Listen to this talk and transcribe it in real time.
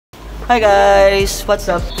Hi guys!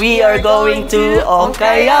 What's up? We are going to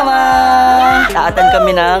Okayama! Naattend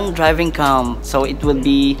kami ng driving camp. So it will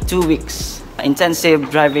be 2 weeks.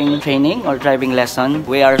 Intensive driving training or driving lesson.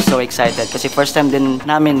 We are so excited kasi first time din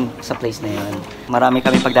namin sa place na yun. Marami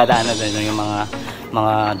kami pagdadaanan din yung mga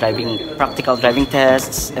practical driving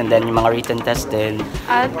tests and then yung mga written tests din.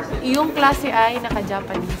 At yung klase ay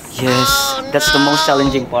naka-Japanese. Yes, that's the most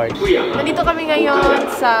challenging part. Nandito kami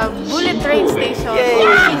ngayon sa bullet train station.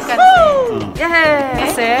 Yay!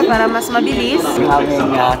 Kasi para mas mabilis yung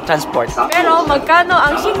aming transport. Pero magkano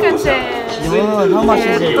ang Shinkansen? Yun, how much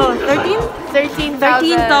is it? 13,000.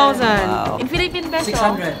 Wow. In Philippine peso?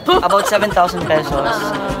 600. About 7,000 pesos.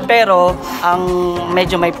 Pero, ang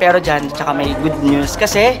medyo may pero dyan, tsaka may good news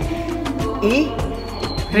kasi,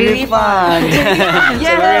 refund!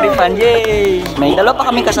 So, refund, yay! May dalawa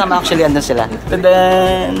pa kaming kasama actually, andun sila.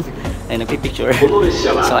 Tadan! Ay, nagpipicture.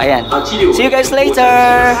 So, ayan. See you guys later!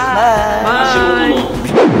 Bye! Bye!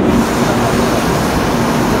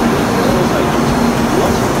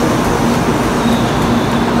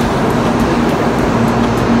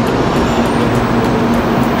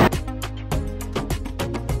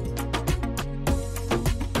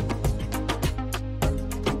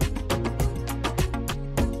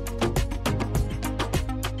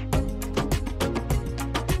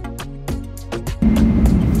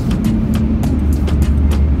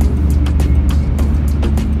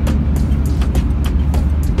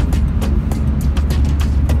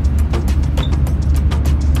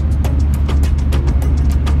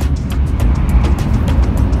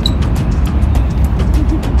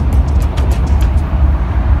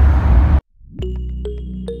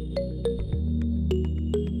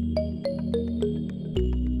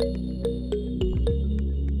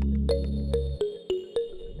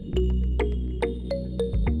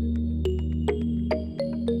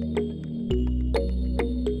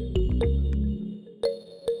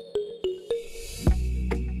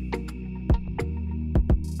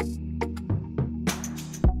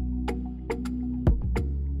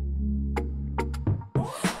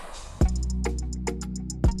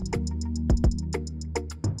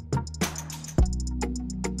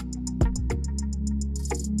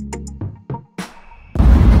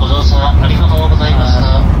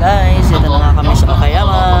 Guys, ito na nga kami sa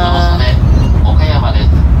Okayama.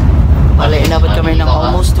 Bale, inabot kami ng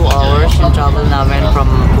almost 2 hours yung travel namin from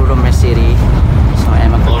Kurume City. So,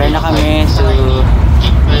 ayan, mag-prepare na kami to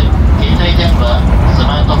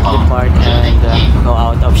depart and go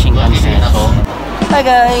out of Shinkansen. Hi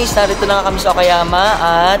guys! Narito na nga kami sa Okayama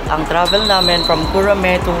at ang travel namin from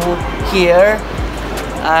Kurume to here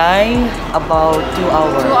ay about 2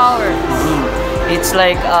 hours. 2 hours. It's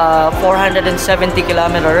like 470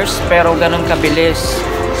 kilometers pero ganun kabilis.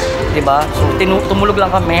 Diba? So tumulog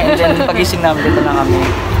lang kami and then pagising namin dito na kami.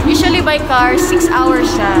 Usually by car, 6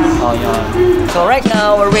 hours siya. Oh, yun. So right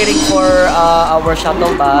now, we're waiting for our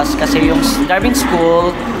shuttle bus kasi yung driving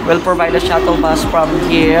school will provide a shuttle bus from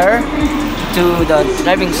here to the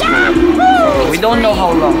driving school. So we don't know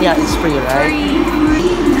how long. Yeah, it's free, right?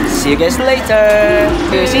 See you guys later.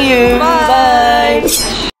 See you. Bye.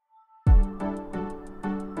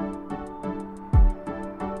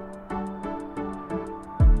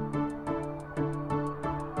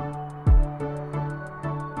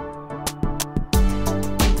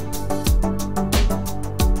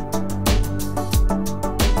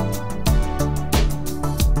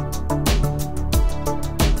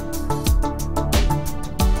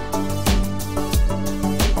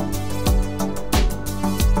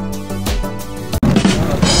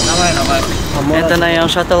 Ito na yung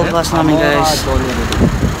shuttle bus namin guys.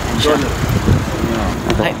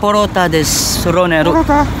 Hai, porota desu, roneru.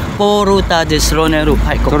 Porota desu, roneru.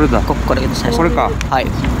 Hai, kore da. Kore desu. Kore ka. Hai.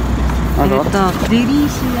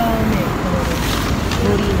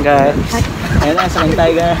 Guys, ayan na, sakay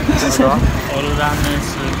tayo guys.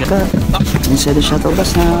 Inside the shuttle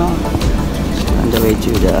bus now. On the way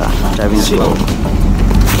to the driving school.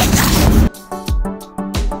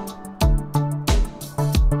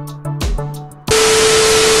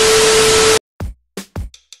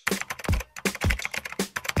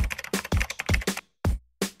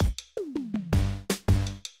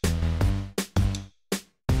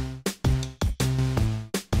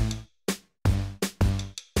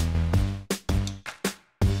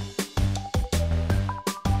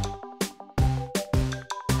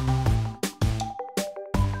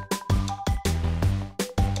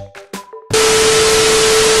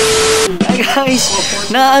 guys,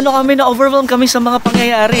 na overwhelmed kami sa mga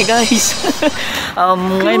pangyayari, guys.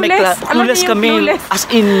 Ngayon may clueless kami. Clueless? As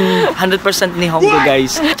in, 100% ni Hongo,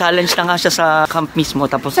 guys. Challenge na nga siya sa camp mismo.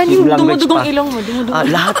 Tapos Saan yung language dumudugong pa. ilong mo?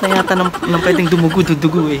 Lahat na yata ng pwedeng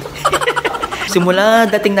dudugo eh. Simula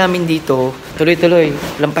dating namin dito, tuloy-tuloy,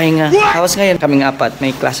 walang pahinga. Tapos ngayon, kaming apat,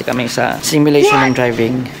 may klase kami sa simulation ng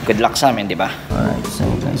driving. Good luck sa amin, di ba? Alright, so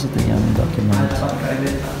guys, ito yung document.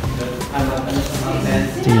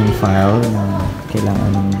 Ito yung file na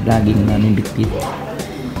kailangan laging namin bitbit.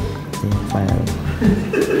 Ito yung file.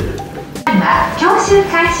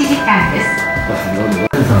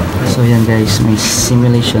 So yan guys, may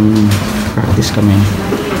simulation practice kami.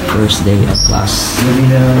 First day of class.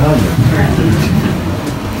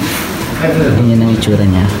 Ganyan ang itsura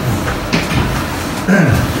niya.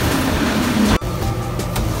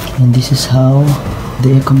 And this is how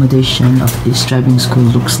the accommodation of this driving school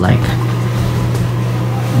looks like.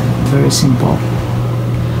 Very simple.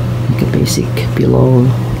 Like a basic pillow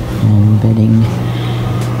and bedding.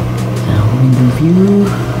 Window view.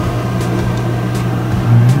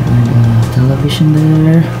 And a television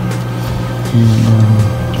there. And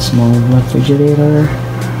small refrigerator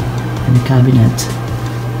and a cabinet,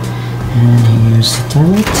 and here's the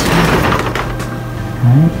toilet.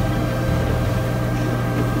 Right.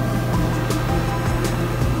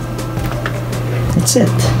 That's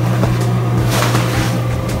it.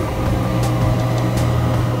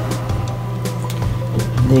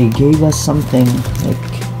 They gave us something like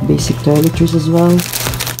basic toiletries as well.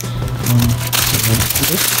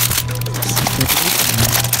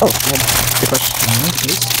 Oh, brush.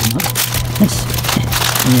 Nice.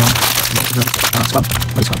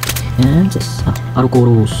 And this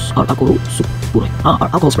alcohol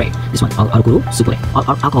spray. This one alcohol spray.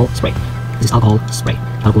 Alcohol spray. This is alcohol spray.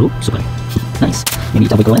 Alcohol spray. Nice. You need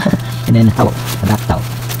to go. And then towel. A bath towel.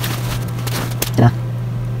 Ta-da.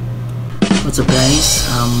 What's up guys?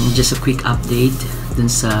 Just a quick update dun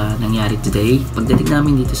sa nangyari today. Pagdating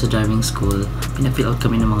namin dito sa driving school, pina-fill out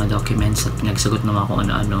kami ng mga documents at pinagsagot naman kung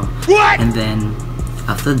ano-ano. And then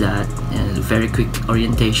after that, very quick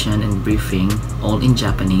orientation and briefing, all in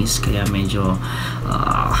Japanese, kaya medyo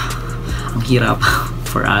ang hirap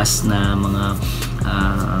for us na mga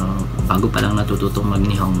bago pa lang natututong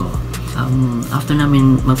mag-Nihongo. After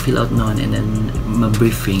namin mag-fill out noon and then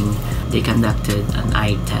mag-briefing, they conducted an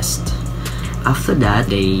eye test. After that,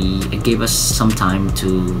 they gave us some time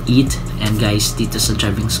to eat. And guys, dito sa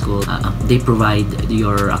driving school, they provide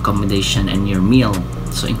your accommodation and your meal.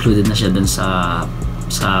 So included na siya dun sa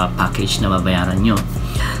package na babayaran nyo.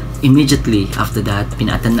 Immediately after that,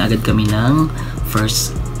 pinatan na agad kami ng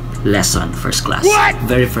first lesson, first class. What?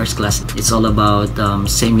 Very first class. It's all about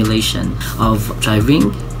simulation of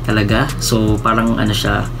driving talaga. So parang ano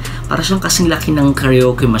siya, para siyang kasing laki ng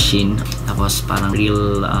karaoke machine. Tapos parang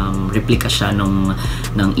real replica siya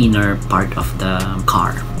ng inner part of the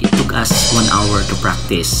car. It took us 1 hour to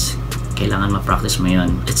practice. Kailangan ma-practice mo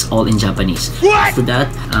yun. It's all in Japanese. What? After that,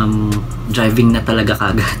 driving na talaga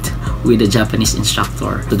kagad with a Japanese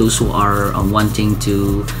instructor. To those who are wanting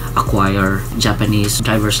to acquire Japanese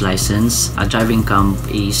driver's license, a driving camp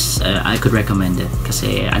is, I could recommend it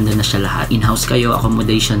kasi andun na siya lahat. In-house kayo,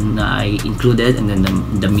 accommodation na ay included, and then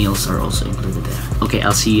the meals are also included there. Okay,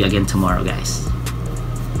 I'll see you again tomorrow, guys.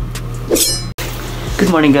 Good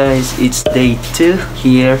morning guys, it's day 2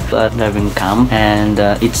 here at driving camp, and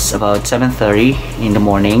it's about 7:30 in the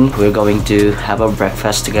morning. We're going to have a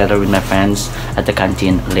breakfast together with my friends at the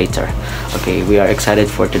canteen later. Okay, we are excited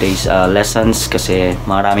for today's lessons kasi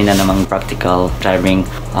marami na namang practical driving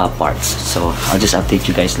parts. So I'll just update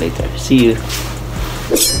you guys later. See you!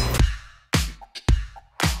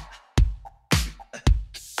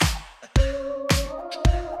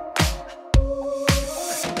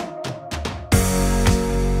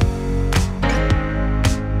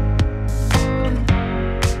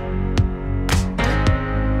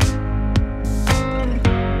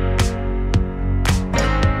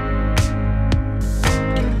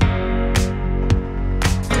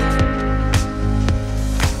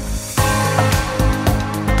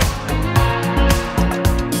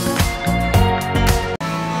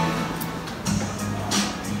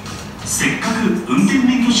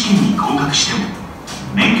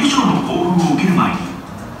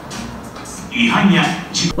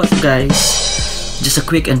 What's up guys? Just a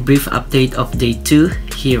quick and brief update of day 2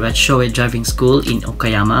 here at Shoei Driving School in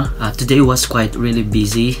Okayama. Today was quite really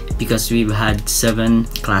busy because we've had 7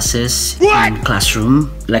 classes in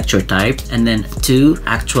classroom, lecture type, and then 2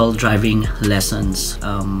 actual driving lessons.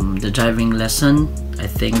 The driving lesson, I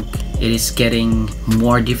think it is getting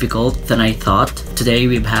more difficult than I thought. Today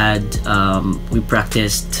we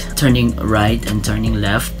practiced turning right and turning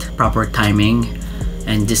left, proper timing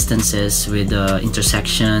and distances with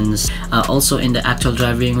intersections. Also in the actual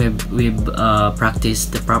driving, we've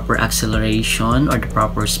practiced the proper acceleration or the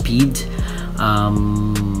proper speed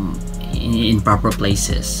in proper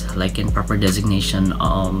places, like in proper designation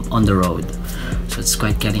on the road. So it's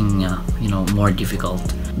quite getting more difficult.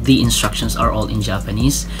 The instructions are all in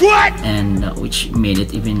Japanese, and which made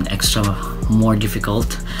it even extra more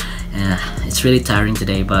difficult. It's really tiring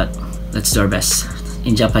today, but let's do our best.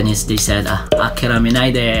 In Japanese they said "akiraminai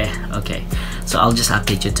de." Okay, so I'll just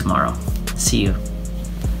update you tomorrow. See you.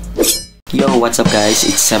 Yo, what's up guys?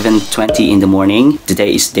 It's 7:20 in the morning. Today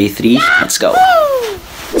is day 3. Let's go.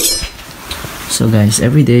 So guys,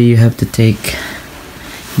 every day you have to take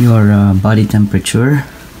your body temperature,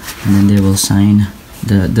 and then they will sign,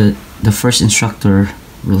 the first instructor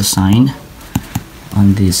will sign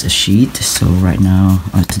on this sheet. So right now,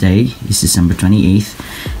 today is December 28th,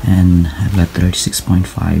 and I've got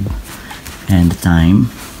 36.5 and the time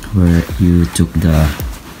where you took the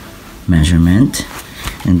measurement,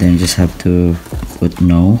 and then you just have to put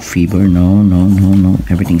no, fever, no,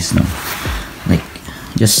 everything's no, like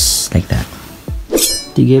just like that.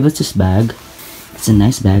 They gave us this bag. It's a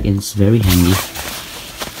nice bag and it's very handy.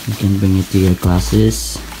 You can bring it to your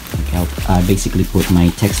classes. I basically put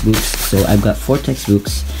my textbooks. So I've got 4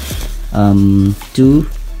 textbooks. 2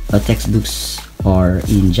 textbooks are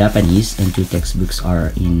in Japanese and 2 textbooks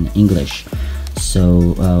are in English.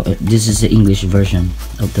 So this is the English version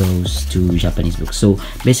of those 2 Japanese books. So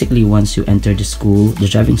basically, once you enter the school,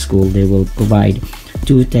 the driving school, they will provide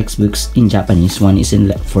 2 textbooks in Japanese. One is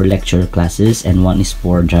for lecture classes and one is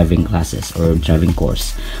for driving classes or driving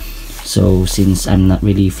course. So since I'm not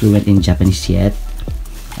really fluent in Japanese yet,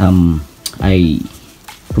 I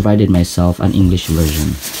provided myself an English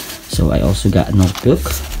version. So I also got a notebook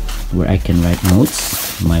where I can write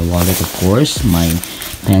notes, my wallet of course, my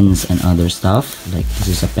pens and other stuff, like this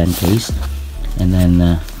is a pen case, and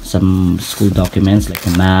then some school documents like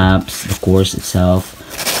the maps, the course itself,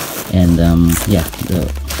 and yeah, the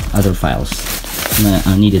other files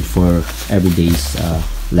needed for everyday's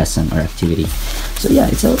lesson or activity. So yeah,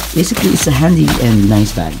 basically it's a handy and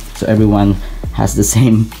nice bag, so everyone has the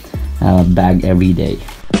same bag every day.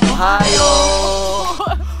 Ohio!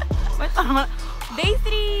 Day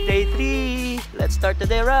 3! Day 3! Let's start the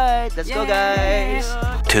day right! Let's go guys!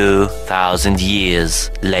 2,000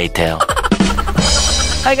 years later.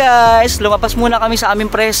 Hi guys! Lumabas muna kami sa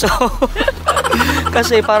aming preso.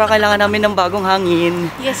 Kasi para kailangan namin ng bagong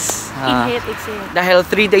hangin. Yes, inhale, exhale. Dahil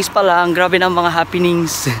 3 days pa lang, grabe ng mga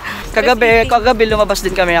happenings. Kagabi lumabas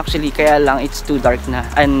din kami actually, kaya lang it's too dark na.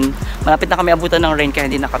 And malapit na kami abutan ng rain, kaya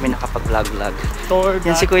hindi na kami nakapag-vlog.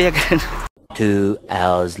 Yan si Kuya Gan. 2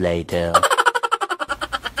 hours later.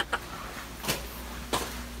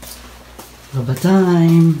 Baba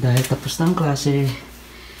time! Dahil tapos na ang klase,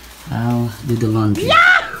 I'll do the laundry.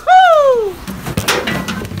 Yahoo!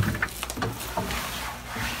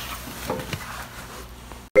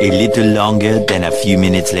 A little longer than a few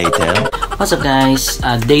minutes later. What's up guys?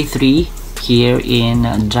 Day 3 here in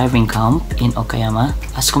driving camp in Okayama.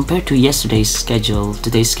 As compared to yesterday's schedule,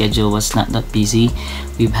 today's schedule was not that busy.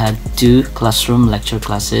 We've had 2 classroom lecture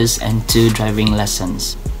classes and 2 driving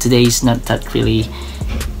lessons. Today is not that really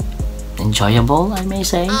enjoyable, I may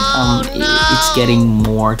say. It's getting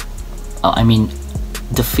more, I mean,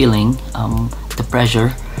 the feeling, the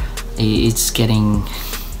pressure, it's getting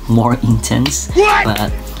more intense.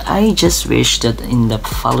 But I just wish that in the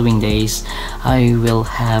following days I will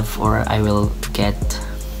have, or I will get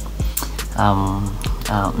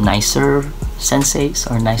nicer senseis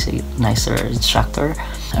or nicer instructor.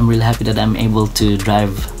 I'm really happy that I'm able to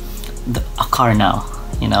drive a car now,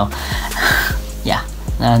 you know. Yeah,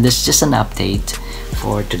 this is just an update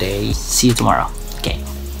for today. See you tomorrow. Okay.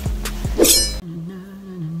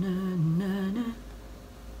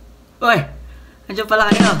 Oy! Nandiyan pala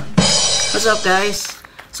kayo. What's up guys?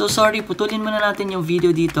 So sorry, putulin muna natin yung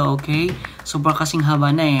video dito, okay? Sobrang kasing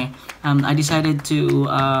haba na eh. I decided to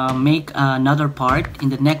make another part in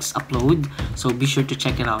the next upload. So be sure to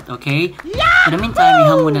check it out, okay? For the meantime,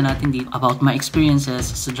 ihang muna natin dito about my experiences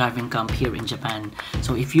sa driving camp here in Japan.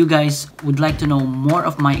 So if you guys would like to know more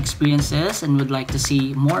of my experiences and would like to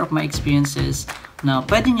see more of my experiences na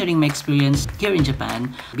pwede nyo ring ma-experience here in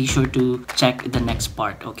Japan, be sure to check the next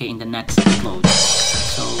part, okay, in the next upload.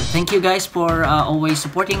 So, thank you guys for always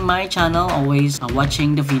supporting my channel, always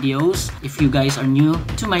watching the videos. If you guys are new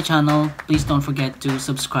to my channel, please don't forget to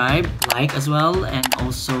subscribe, like as well, and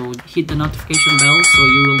also hit the notification bell so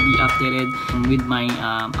you will be updated with my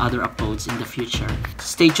other uploads in the future.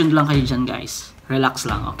 Stay tuned lang kayo dyan, guys. Relax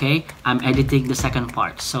lang, okay? I'm editing the second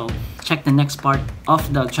part, so check the next part of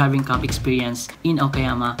the driving camp experience in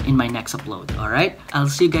Okayama in my next upload, alright?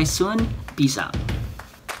 I'll see you guys soon. Peace out.